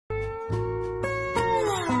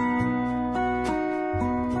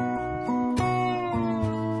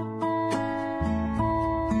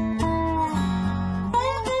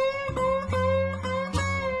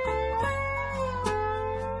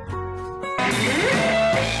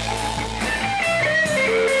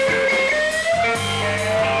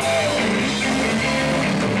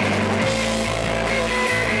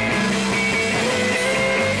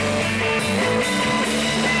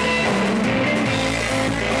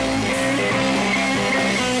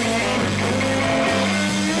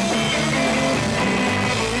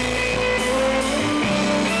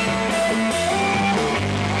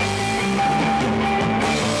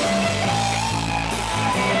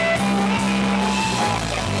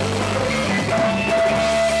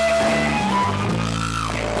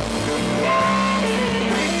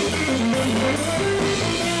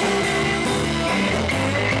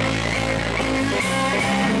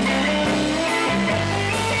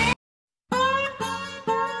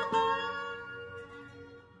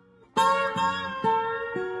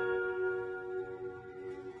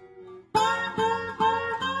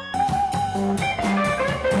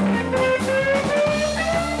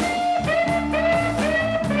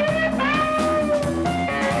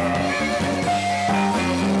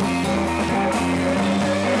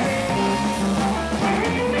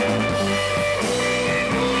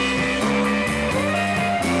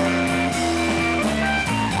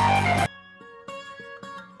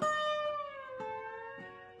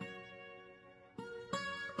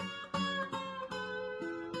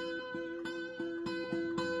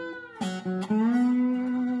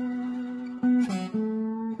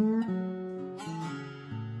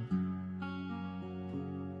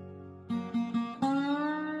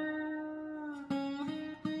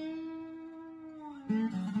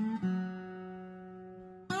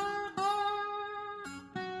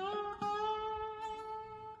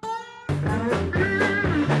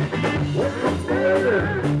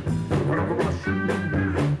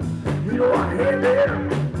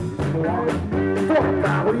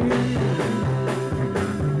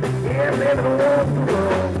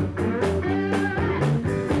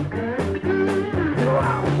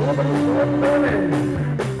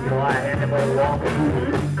walk through.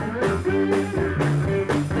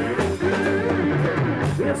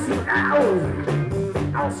 We'll see hours,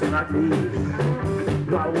 I'll see my days.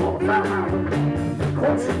 Gotta walk out,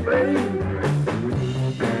 coach and blade.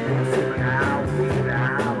 We'll see my hours,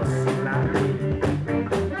 see my days.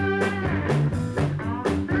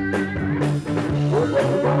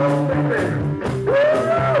 Oh, baby.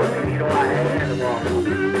 Woo! You know I had to walk through.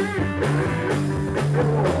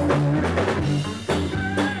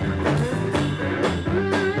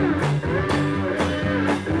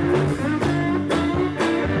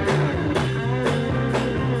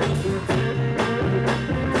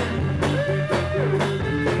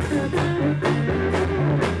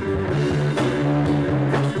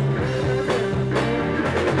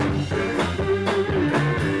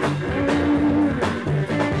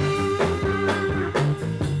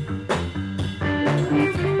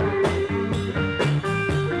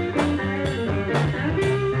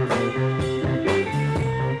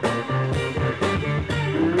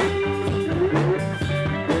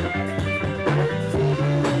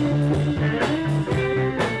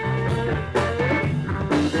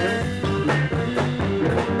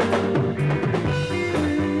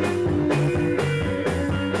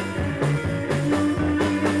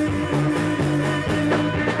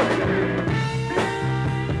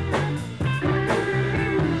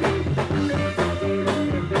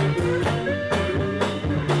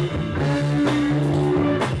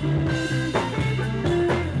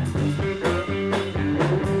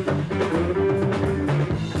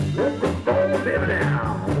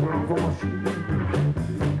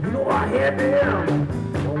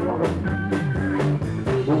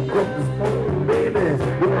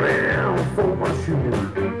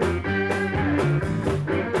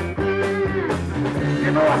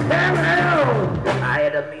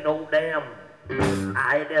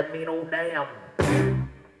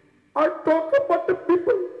 I talk about the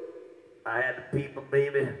people. I had the people,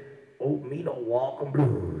 baby. Old Mino walking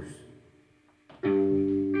blues.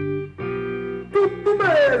 Tutti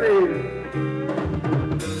belli.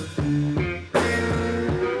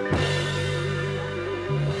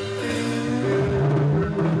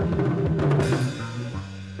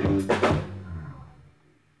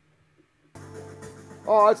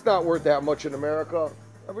 Oh, it's not worth that much in America.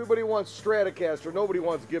 Everybody wants Stratocaster. Nobody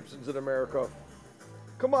wants Gibsons in America.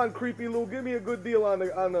 Come on, Creepy Lou, give me a good deal on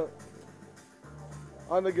the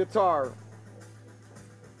guitar.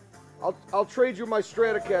 I'll trade you my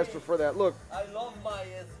Stratocaster for that. Look. I love my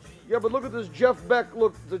SG. Yeah, but look at this Jeff Beck.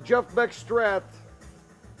 Look, the Jeff Beck Strat.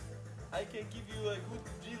 I can give you a good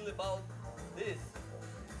deal about this.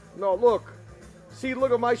 No, look. See,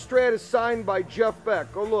 look at my Strat is signed by Jeff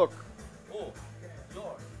Beck. Go look. Oh,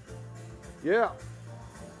 yours. Yeah.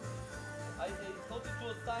 I thought it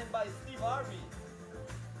was signed by Steve Arvey.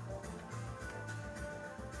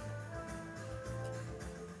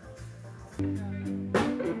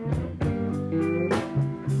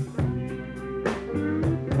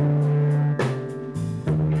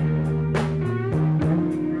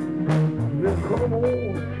 Come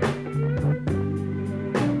on,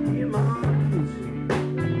 get my kiss.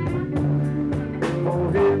 Oh,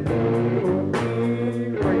 it will be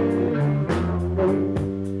raining.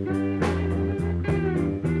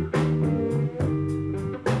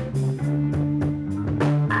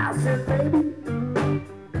 I said, baby,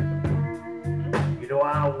 you know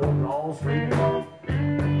I want all straight long.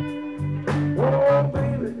 Oh,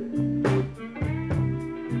 baby,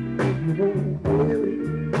 you know, baby.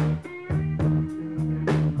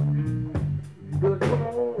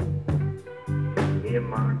 In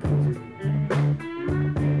my kitchen,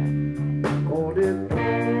 called it.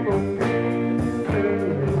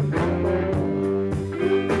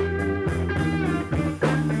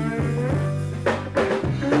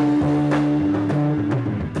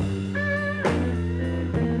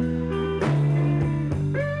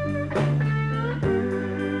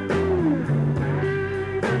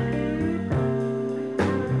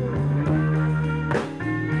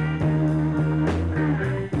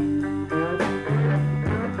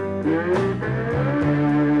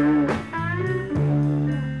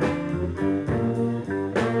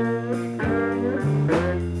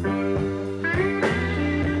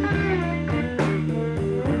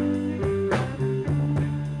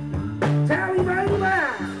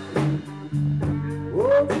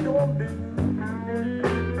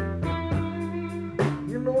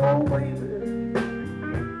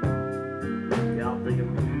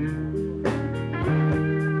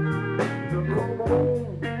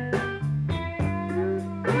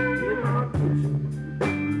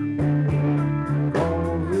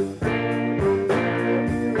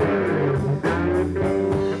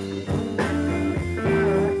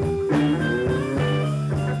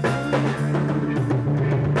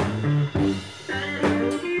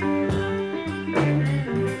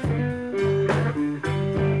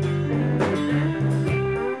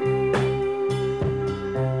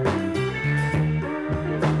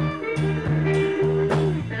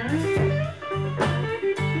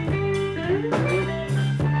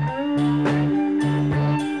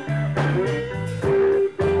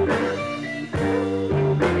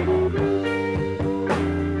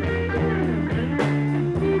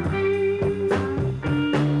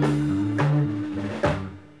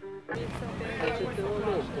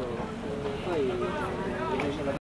 Slide.